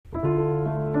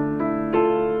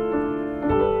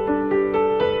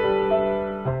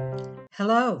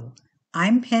Hello,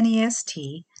 I'm Penny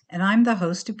ST, and I'm the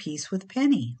host of Peace with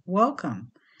Penny.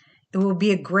 Welcome. It will be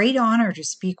a great honor to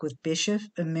speak with Bishop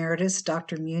Emeritus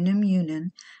Dr. Munib Younan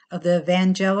of the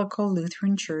Evangelical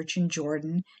Lutheran Church in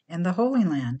Jordan and the Holy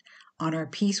Land on our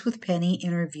Peace with Penny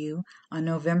interview on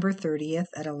November 30th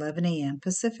at 11 a.m.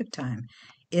 Pacific Time.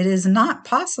 It is not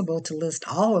possible to list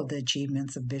all of the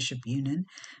achievements of Bishop Younan,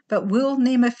 but we'll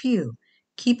name a few.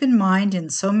 Keep in mind, in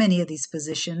so many of these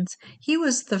positions, he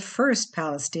was the first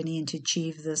Palestinian to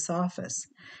achieve this office.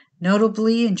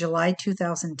 Notably, in July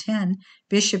 2010,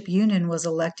 Bishop Younan was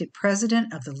elected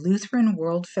president of the Lutheran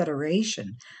World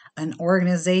Federation, an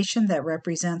organization that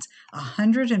represents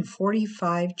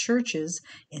 145 churches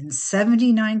in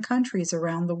 79 countries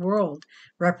around the world,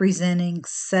 representing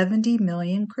 70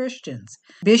 million Christians.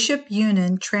 Bishop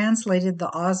Younan translated the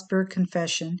Augsburg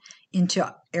Confession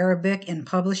into Arabic and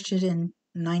published it in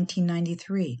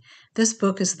 1993. This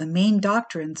book is the main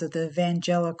doctrines of the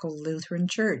Evangelical Lutheran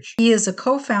Church. He is a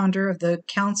co-founder of the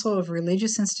Council of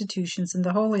Religious Institutions in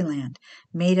the Holy Land,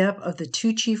 made up of the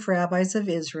two chief rabbis of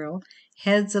Israel,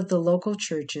 heads of the local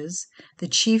churches, the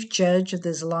chief judge of the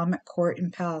Islamic court in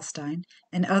Palestine,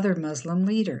 and other Muslim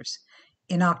leaders.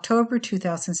 In October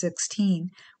 2016,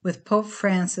 with Pope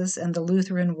Francis and the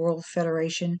Lutheran World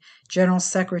Federation General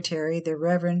Secretary, the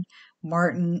Reverend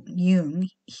Munib Younan,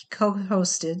 he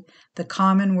co-hosted the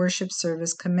common worship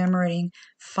service commemorating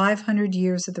 500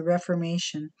 years of the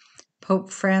Reformation.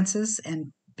 Pope Francis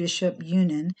and Bishop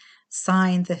Younan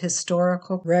signed the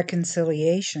historical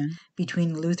reconciliation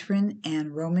between Lutheran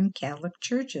and Roman Catholic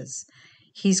churches.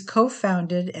 He's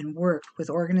co-founded and worked with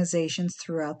organizations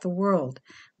throughout the world,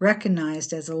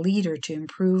 recognized as a leader to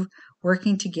improve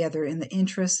working together in the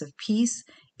interests of peace,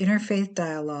 interfaith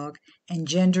dialogue, and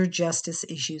gender justice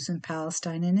issues in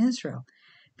Palestine and Israel.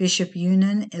 Bishop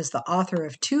Younan is the author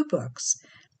of two books,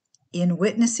 In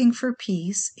Witnessing for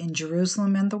Peace in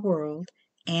Jerusalem and the World,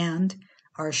 and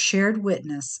Our Shared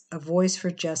Witness, A Voice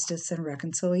for Justice and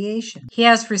Reconciliation. He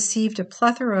has received a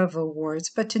plethora of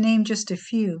awards, but to name just a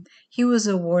few, he was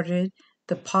awarded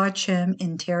the Pacem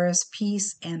in Terris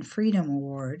Peace and Freedom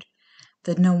Award,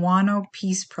 the Nawano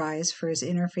Peace Prize for his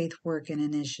interfaith work and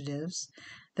initiatives,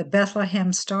 the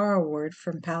Bethlehem Star Award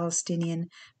from Palestinian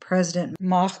President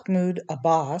Mahmoud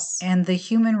Abbas, and the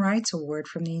Human Rights Award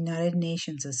from the United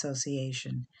Nations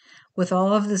Association. With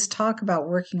all of this talk about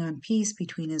working on peace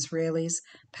between Israelis,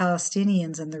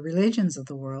 Palestinians, and the religions of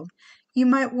the world, you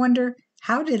might wonder,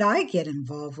 how did I get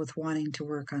involved with wanting to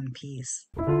work on peace?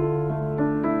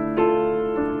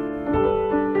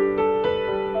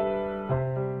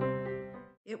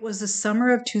 It was the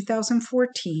summer of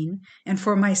 2014, and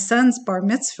for my son's bar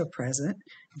mitzvah present,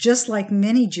 just like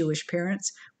many Jewish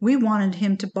parents, we wanted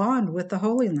him to bond with the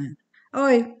Holy Land.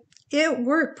 Oh, it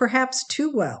worked perhaps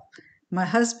too well. My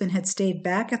husband had stayed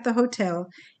back at the hotel,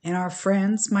 and our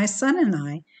friends, my son and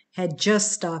I, had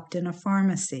just stopped in a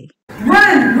pharmacy.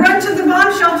 Run to the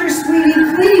bomb shelter, sweetie,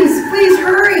 please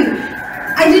hurry.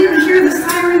 I didn't hear the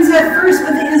sirens at first,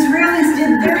 but the Israelis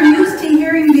did. They're used to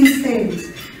hearing these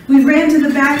things. We ran to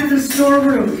the back of the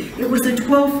storeroom. It was a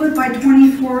 12-foot by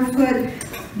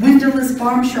 24-foot windowless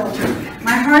bomb shelter.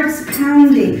 My heart's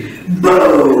pounding.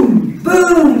 Boom!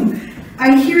 Boom!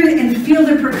 I hear and feel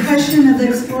the percussion of the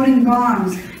exploding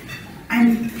bombs.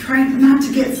 I'm trying not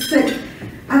to get sick.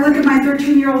 I look at my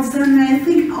 13-year-old son and I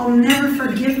think I'll never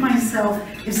forgive myself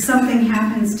if something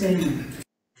happens to him.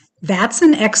 That's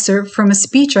an excerpt from a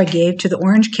speech I gave to the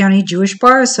Orange County Jewish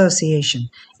Bar Association.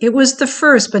 It was the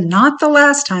first, but not the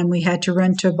last time we had to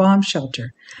run to a bomb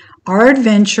shelter. Our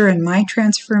adventure and my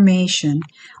transformation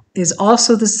is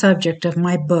also the subject of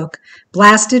my book,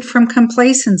 Blasted from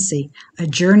Complacency, A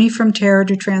Journey from Terror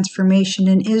to Transformation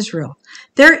in Israel.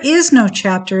 There is no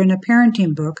chapter in a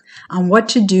parenting book on what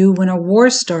to do when a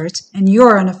war starts and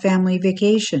you're on a family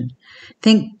vacation.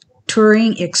 Think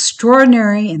touring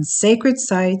extraordinary and sacred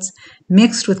sites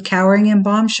mixed with cowering in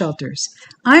bomb shelters.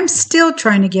 I'm still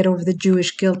trying to get over the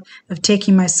Jewish guilt of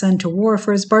taking my son to war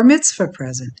for his bar mitzvah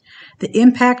present. The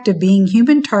impact of being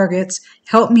human targets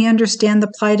helped me understand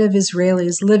the plight of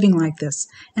Israelis living like this,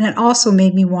 and it also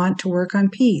made me want to work on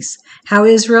peace. How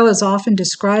Israel is often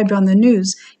described on the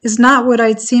news is not what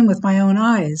I'd seen with my own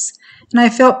eyes. And I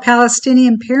felt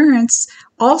Palestinian parents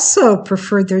also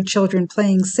preferred their children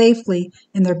playing safely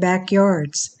in their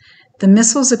backyards. The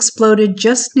missiles exploded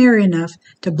just near enough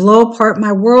to blow apart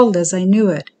my world as I knew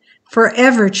it,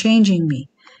 forever changing me.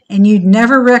 And you'd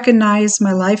never recognize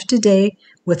my life today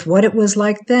with what it was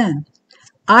like then.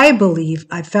 I believe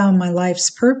I found my life's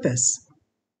purpose.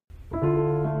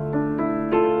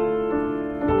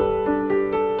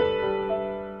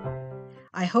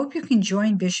 I hope you can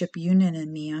join Bishop Younan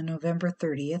and me on November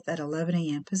 30th at 11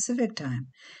 a.m. Pacific Time.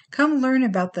 Come learn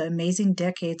about the amazing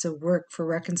decades of work for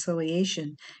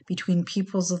reconciliation between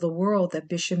peoples of the world that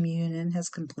Bishop Younan has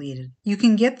completed. You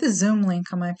can get the Zoom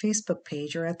link on my Facebook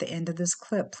page or at the end of this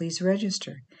clip. Please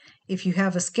register. If you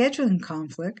have a scheduling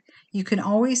conflict, you can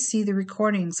always see the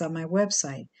recordings on my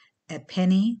website at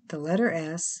penny.tee.com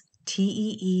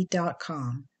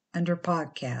under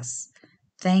podcasts.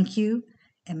 Thank you,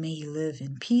 and may you live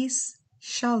in peace,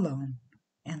 shalom,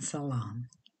 and salam.